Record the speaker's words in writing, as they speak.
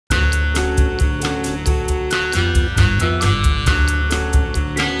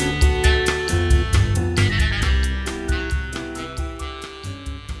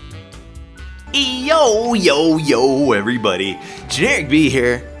Yo, everybody. Generikb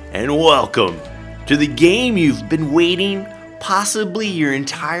here, and welcome to the game you've been waiting possibly your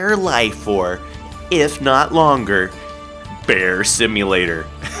entire life for, if not longer, Bear Simulator.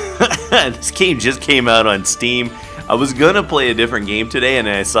 This game just came out on Steam. I was gonna play a different game today, and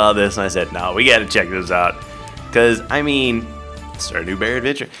I saw this, and I said, no, we gotta check this out. Because, I mean, start a new bear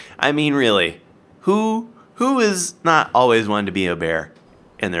adventure. I mean, really, who is not always wanting to be a bear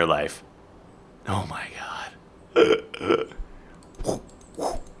in their life? Oh my god.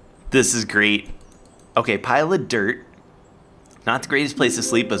 This is great. Okay, pile of dirt. Not the greatest place to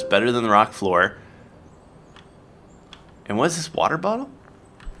sleep, but it's better than the rock floor. And what is this water bottle?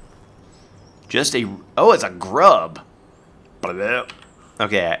 Just a... Oh, it's a grub.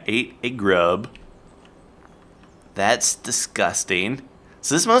 Okay, I ate a grub. That's disgusting.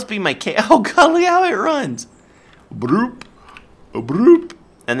 So this must be my cave. Oh god, look how it runs. Broop. Broop.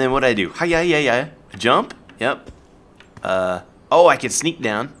 And then what I do? Hi-ya. Jump? Yep. Oh, I can sneak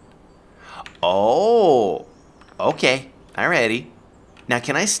down. Oh. Okay. Alrighty. Now,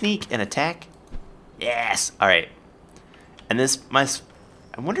 can I sneak and attack? Yes. Alright. And this, I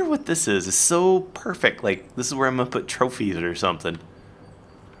wonder what this is. It's so perfect. Like, this is where I'm going to put trophies or something.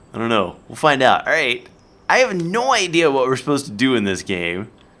 I don't know. We'll find out. Alright. I have no idea what we're supposed to do in this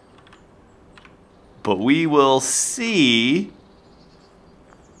game. But we will see.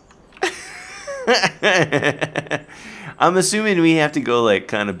 I'm assuming we have to go, like,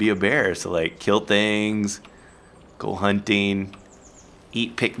 kind of be a bear. So, like, kill things, go hunting,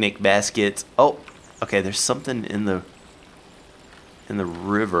 eat picnic baskets. Oh, okay, there's something in the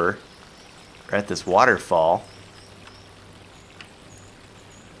river. We're at this waterfall.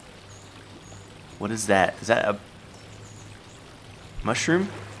 What is that? Is that a mushroom?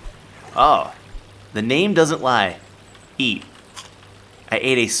 Oh, the name doesn't lie. Eat. I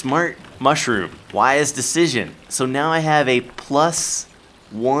ate a smart mushroom. Wise decision. So now I have a +1.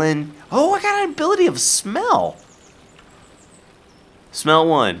 Oh, I got an ability of smell. Smell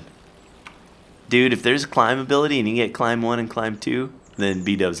 1. Dude, if there's a climb ability and you get climb 1 and climb 2, then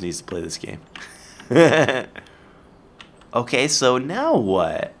B-Dubs needs to play this game. Okay, so now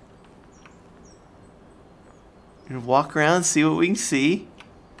what? Gonna walk around, see what we can see.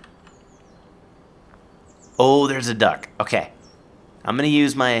 Oh, there's a duck. Okay. I'm gonna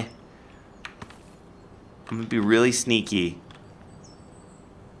use my... I'm gonna be really sneaky.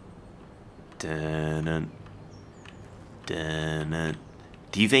 Dun-dun. Dun-dun.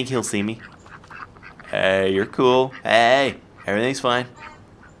 Do you think he'll see me? Hey, you're cool. Hey, everything's fine.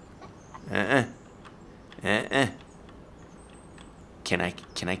 Can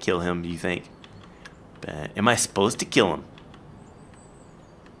I kill him, do you think? Am I supposed to kill him?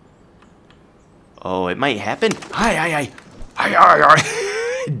 Oh, it might happen. Hi.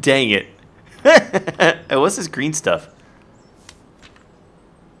 Dang it. What's this green stuff?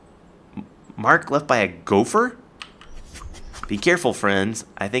 Mark left by a gopher? Be careful, friends.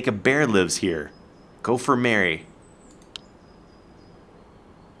 I think a bear lives here. Gopher Mary.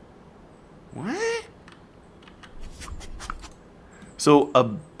 What?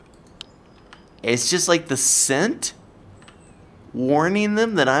 So, it's just like the scent warning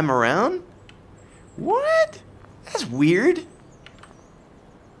them that I'm around? What? That's weird.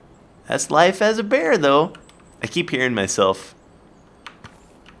 That's life as a bear, though. I keep hearing myself.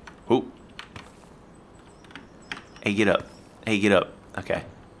 Oh. Hey, get up. Hey, get up. Okay.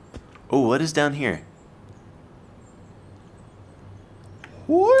 Oh, what is down here?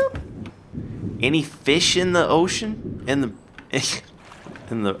 Whoop. Any fish in the ocean? In the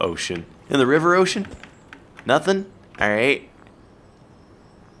ocean. In the river ocean? Nothing? Alright.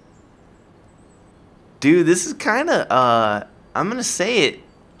 Dude, this is kind of, I'm going to say it,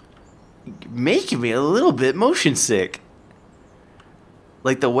 making me a little bit motion sick.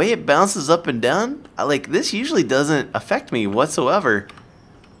 Like, the way it bounces up and down, like, this usually doesn't affect me whatsoever.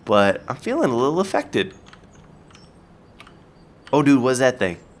 But I'm feeling a little affected. Oh, dude, what's that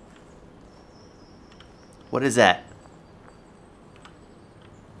thing? What is that?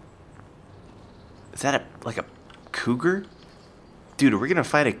 Is that like a cougar? Dude, are we gonna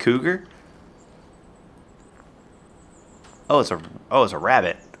fight a cougar? Oh, it's a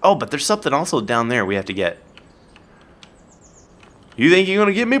rabbit. Oh, but there's something also down there we have to get. You think you're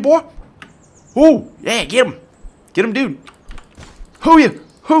gonna get me, boy? Oh, yeah, get him. Get him, dude. Who you?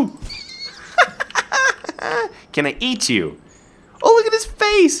 Who? Can I eat you? Oh, look at his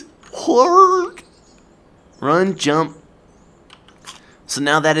face. Run, jump. So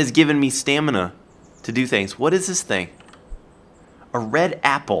now that has given me stamina to do things. What is this thing? A red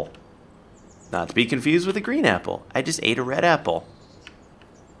apple. Not to be confused with a green apple. I just ate a red apple.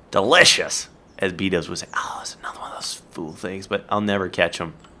 Delicious. as B-dubs would say, oh, it's another one of those fool things, but I'll never catch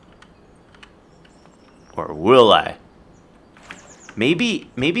them. Or will I? Maybe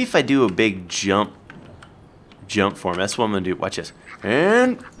if I do a big jump for him. That's what I'm gonna do. Watch this.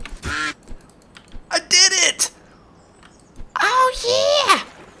 And I did it! Oh yeah!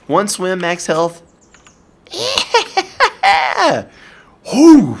 One swim, max health. Yeah!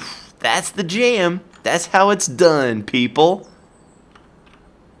 Whew! That's the jam. That's how it's done, people.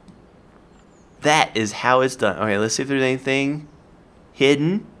 That is how it's done. Okay, let's see if there's anything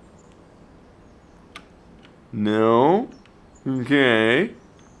hidden. No. Okay.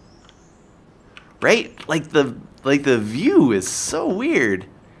 Right? Like the view is so weird.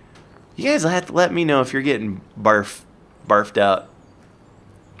 You guys will have to let me know if you're getting barfed out.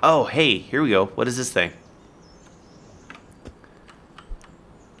 Oh, hey, here we go. What is this thing?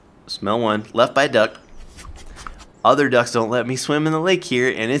 Smell one. Left by a duck. Other ducks don't let me swim in the lake here,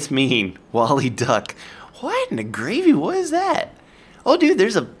 and it's mean. Wally duck. What in the gravy? What is that? Oh, dude,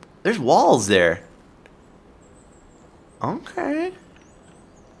 there's walls there. Okay.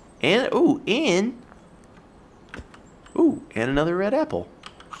 And and another red apple.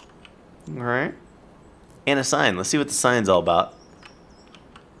 All right. And a sign. Let's see what the sign's all about.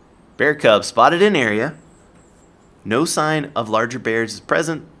 Bear cub spotted in area. No sign of larger bears is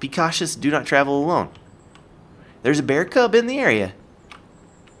present. Be cautious. Do not travel alone. There's a bear cub in the area.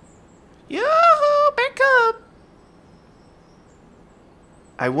 Yoo-hoo, bear cub.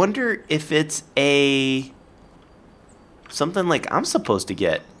 I wonder if it's something like I'm supposed to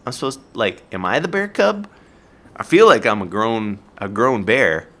get. I'm supposed like, am I the bear cub? I feel like I'm a grown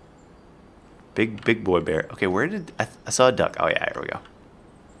bear. Big boy bear. Okay, where did I saw a duck? Oh yeah, here we go.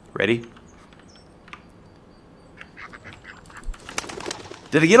 Ready?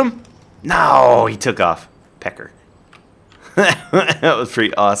 Did I get him? No, he took off. Pecker. That was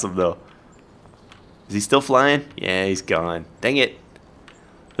pretty awesome though. Is he still flying? Yeah, he's gone. Dang it.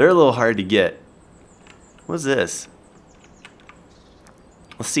 They're a little hard to get. What's this?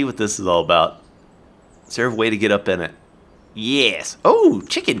 Let's see what this is all about. Is there a way to get up in it? Yes. Oh,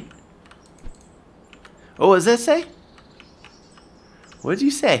 chicken. Oh, what does that say? What did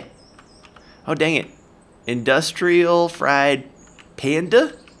you say? Oh, dang it. Industrial fried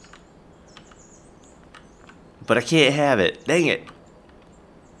panda? But I can't have it. Dang it.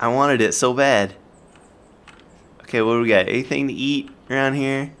 I wanted it so bad. Okay, what do we got? Anything to eat around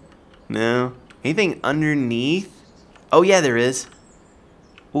here? No. Anything underneath? Oh, yeah, there is.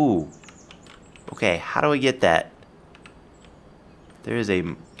 Ooh. Okay, how do I get that? There's a,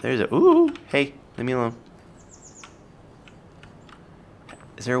 ooh, hey, leave me alone.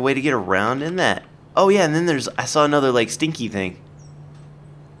 Is there a way to get around in that? Oh yeah, and then I saw another like stinky thing.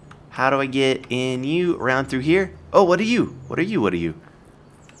 How do I get in you around through here? Oh, what are you? What are you?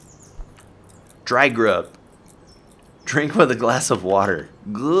 Dry grub. Drink with a glass of water.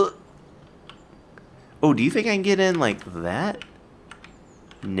 Gluh. Oh, do you think I can get in like that?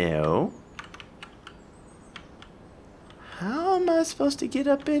 No. How am I supposed to get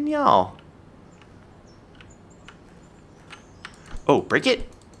up in y'all? Oh, break it?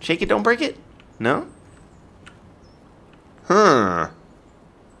 Shake it, don't break it? No? Huh.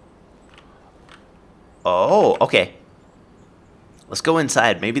 Oh, okay. Let's go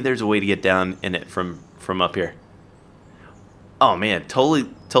inside. Maybe there's a way to get down in it from up here. Oh man,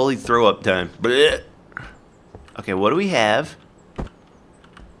 totally throw up time. Blech. Okay, what do we have?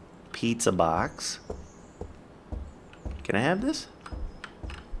 Pizza box. Can I have this?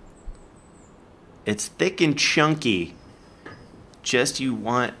 It's thick and chunky. Just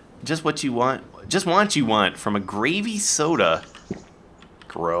what you want from a gravy soda.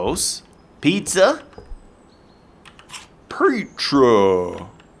 Gross. Pizza. Pizza.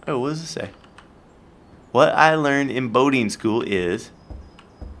 Oh, what does it say? What I learned in boating school is...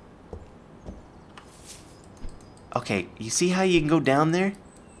 Okay, you see how you can go down there?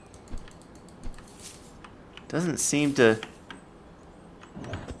 Doesn't seem to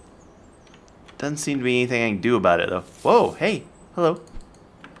be anything I can do about it though. Whoa, hey, hello.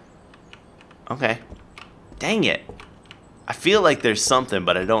 Okay. Dang it. I feel like there's something,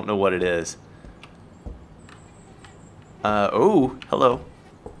 but I don't know what it is. Oh, hello.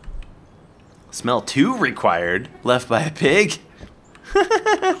 Smell 2 required. Left by a pig?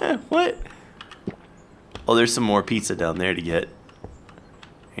 What? Oh, there's some more pizza down there to get.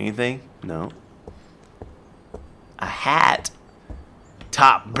 Anything? No. A hat.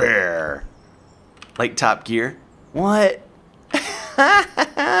 Top Bear. Like Top Gear? What?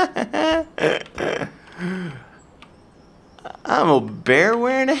 I'm a bear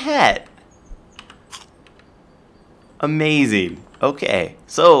wearing a hat. Amazing. Okay,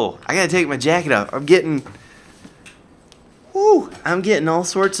 so I gotta take my jacket off. I'm getting all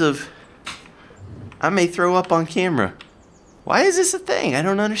sorts of... I may throw up on camera. Why is this a thing? I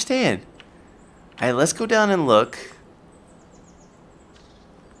don't understand. Alright, let's go down and look.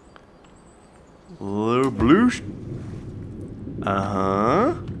 Little blue.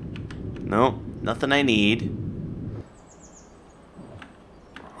 Uh-huh. Nope, nothing I need.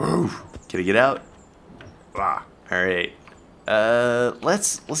 Oof. Can I get out? Ah, alright.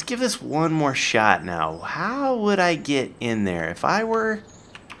 Let's give this one more shot now. How would I get in there? If I were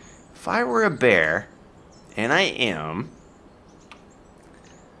a bear, and I am,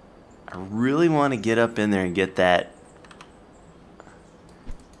 I really want to get up in there and get that.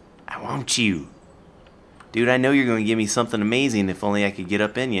 I want you. Dude, I know you're going to give me something amazing if only I could get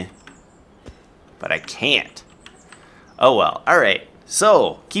up in you. But I can't. Oh well, alright.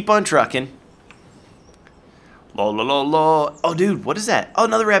 So, keep on trucking. La la la la. Oh, dude, what is that? Oh,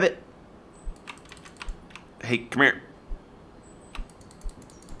 another rabbit. Hey, come here.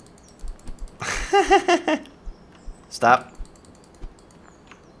 Stop.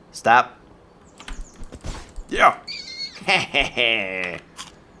 Stop. Yeah.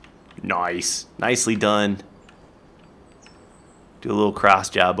 Nice. Nicely done. Do a little cross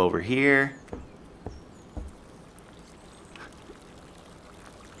job over here.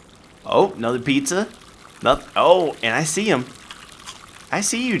 Oh, another pizza. Oh, and I see him. I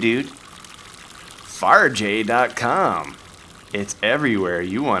see you, dude. FireJ.com. It's everywhere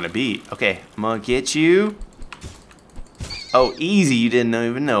you want to be. Okay, I'm gonna get you. Oh, easy. You didn't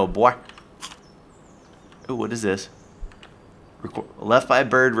even know, boy. Oh, what is this? Left by a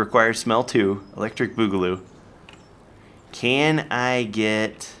bird requires smell 2. Electric Boogaloo. Can I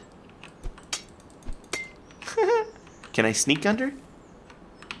get... Can I sneak under?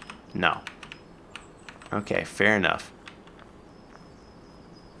 No. Okay, fair enough.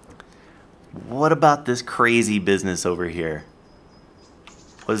 What about this crazy business over here?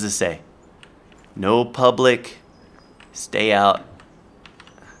 What does this say? No public. Stay out.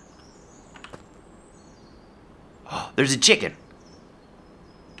 Oh, there's a chicken.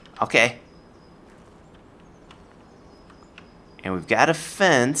 Okay. And we've got a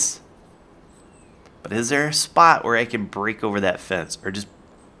fence. But is there a spot where I can break over that fence? Or just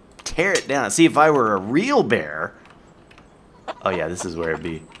tear it down? See, if I were a real bear... Oh yeah, this is where it'd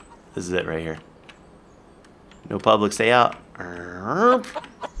be. This is it right here. No public, stay out.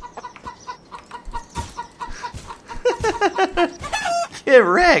 Get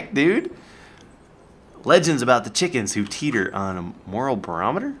wrecked, dude. Legends about the chickens who teeter on a moral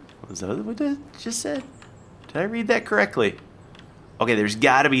barometer? Was that what I just said? Did I read that correctly? Okay, there's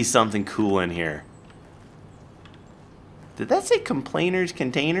got to be something cool in here. Did that say complainers,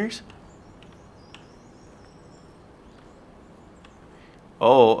 containers?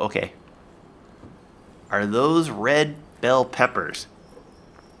 Oh, okay. Are those red bell peppers?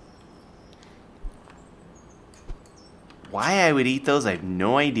 Why I would eat those, I have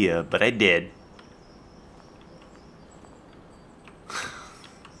no idea, but I did.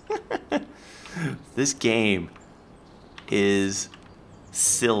 This game is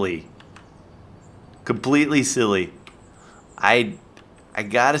silly. Completely silly. I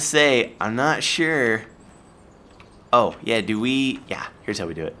gotta say, I'm not sure. Oh, yeah, yeah, here's how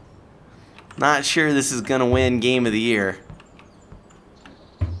we do it. Not sure this is gonna win Game of the Year.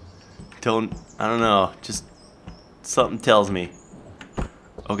 I don't know, just something tells me.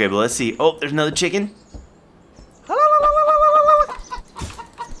 Okay, but let's see. Oh, there's another chicken.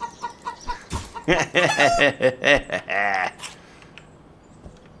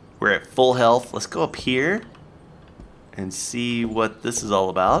 We're at full health. Let's go up here and see what this is all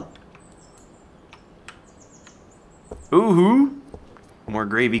about. Ooh-hoo. More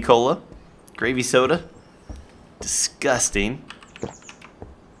gravy cola. Gravy soda. Disgusting.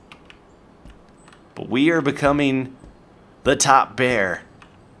 But we are becoming the top bear.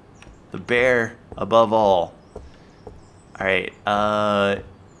 The bear above all. Alright,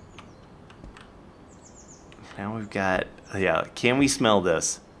 now we've got, yeah, can we smell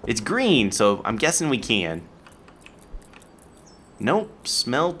this? It's green, so I'm guessing we can. Nope,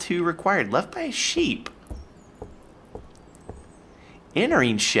 smell 2 required. Left by a sheep.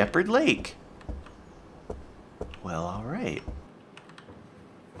 Entering Shepherd Lake. Well, alright.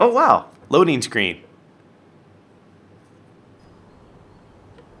 Oh, wow. Loading screen.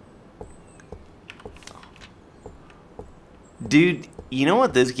 Dude, you know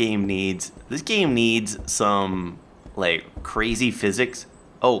what this game needs? This game needs some, like, crazy physics.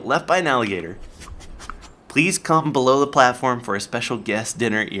 Oh, left by an alligator. Please come below the platform for a special guest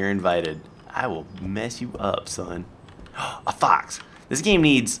dinner. You're invited. I will mess you up, son. A fox. This game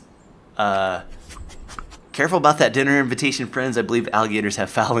needs, careful about that dinner invitation, friends. I believe alligators have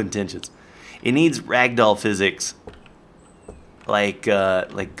foul intentions. It needs ragdoll physics, like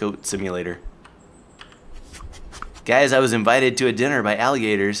Goat Simulator. Guys, I was invited to a dinner by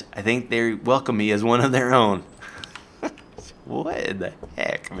alligators. I think they welcome me as one of their own. What in the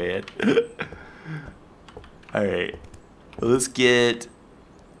heck, man? Alright. Let's get...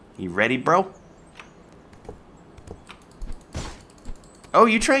 You ready, bro? Oh,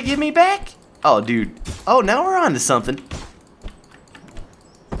 you try to get me back? Oh, dude. Oh, now we're on to something.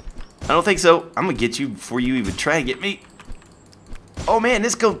 I don't think so. I'm gonna get you before you even try to get me. Oh, man,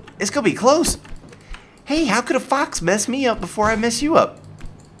 it's gonna be close. Hey, how could a fox mess me up before I mess you up?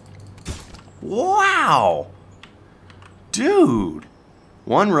 Wow. Dude.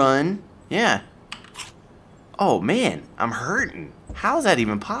 One run. Yeah. Oh, man. I'm hurting. How is that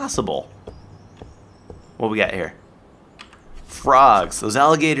even possible? What we got here? Frogs. Those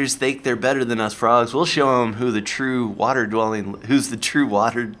alligators think they're better than us frogs. We'll show them who's the true water-dwelling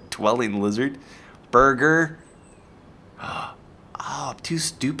lizard. Burger. Oh, I'm too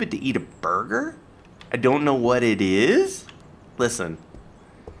stupid to eat a burger? I don't know what it is? Listen.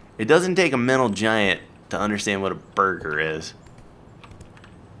 It doesn't take a mental giant to understand what a burger is.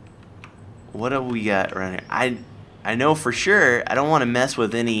 What have we got around here? I know for sure I don't want to mess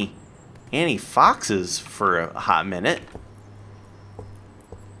with any foxes for a hot minute.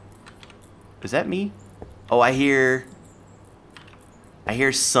 Is that me? Oh, I hear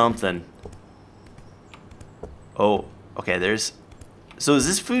something. Oh, okay, there's... So is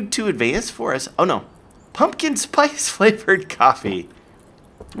this food too advanced for us? Oh no. Pumpkin spice flavored coffee.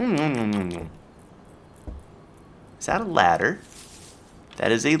 Is that a ladder?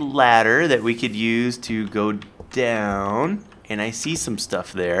 That is a ladder that we could use to go down. And I see some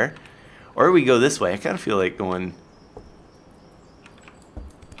stuff there. Or we go this way. I kind of feel like going...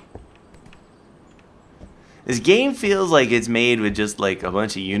 This game feels like it's made with just like a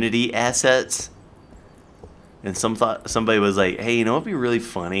bunch of Unity assets. And somebody was like, hey, you know what would be really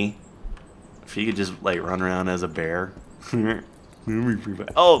funny? If you could just like run around as a bear.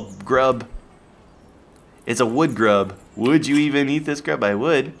 Oh, grub. It's a wood grub. Would you even eat this grub? I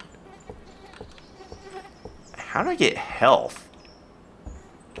would. How do I get health?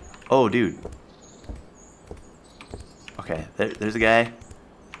 Oh, dude. Okay, there's a guy.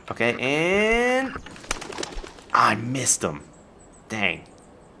 Okay, and... I missed him. Dang.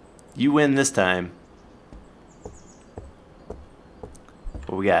 You win this time.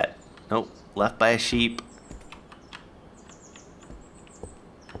 What we got? Nope. Left by a sheep.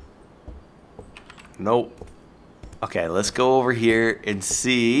 Nope. Okay, let's go over here and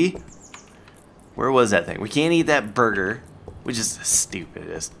see. Where was that thing? We can't eat that burger, which is the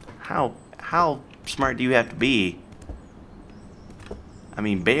stupidest. How smart do you have to be? I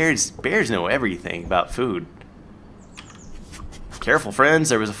mean, bears know everything about food. Careful, friends.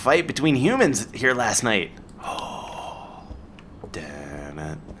 There was a fight between humans here last night. Oh, damn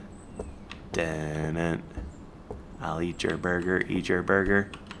it. Damn it. I'll eat your burger. Eat your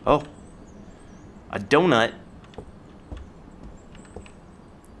burger. Oh, a donut.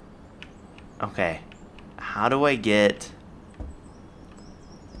 Okay. How do I get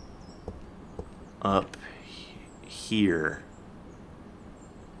up here?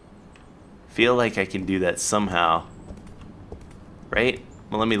 Feel like I can do that somehow. Right?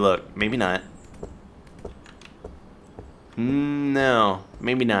 Well, let me look. Maybe not. No,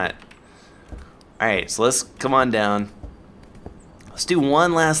 maybe not. Alright, so let's come on down. Let's do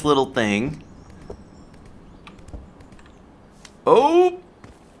one last little thing. Oh!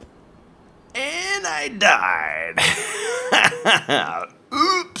 And I died.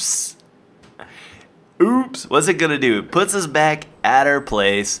 Oops. Oops. What's it gonna do? It puts us back at our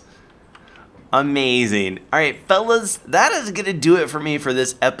place. Amazing. Alright, fellas, that is going to do it for me for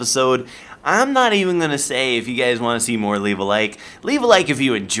this episode. I'm not even going to say if you guys want to see more, leave a like. Leave a like if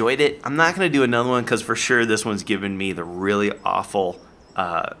you enjoyed it. I'm not going to do another one because for sure this one's given me the really awful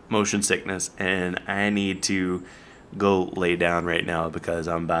motion sickness. And I need to go lay down right now because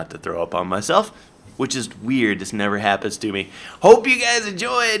I'm about to throw up on myself. Which is weird. This never happens to me. Hope you guys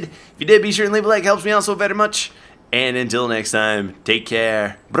enjoyed. If you did, be sure and leave a like. Helps me out so very much. And until next time, take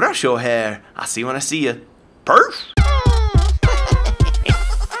care, brush your hair. I'll see you when I see you. Peace.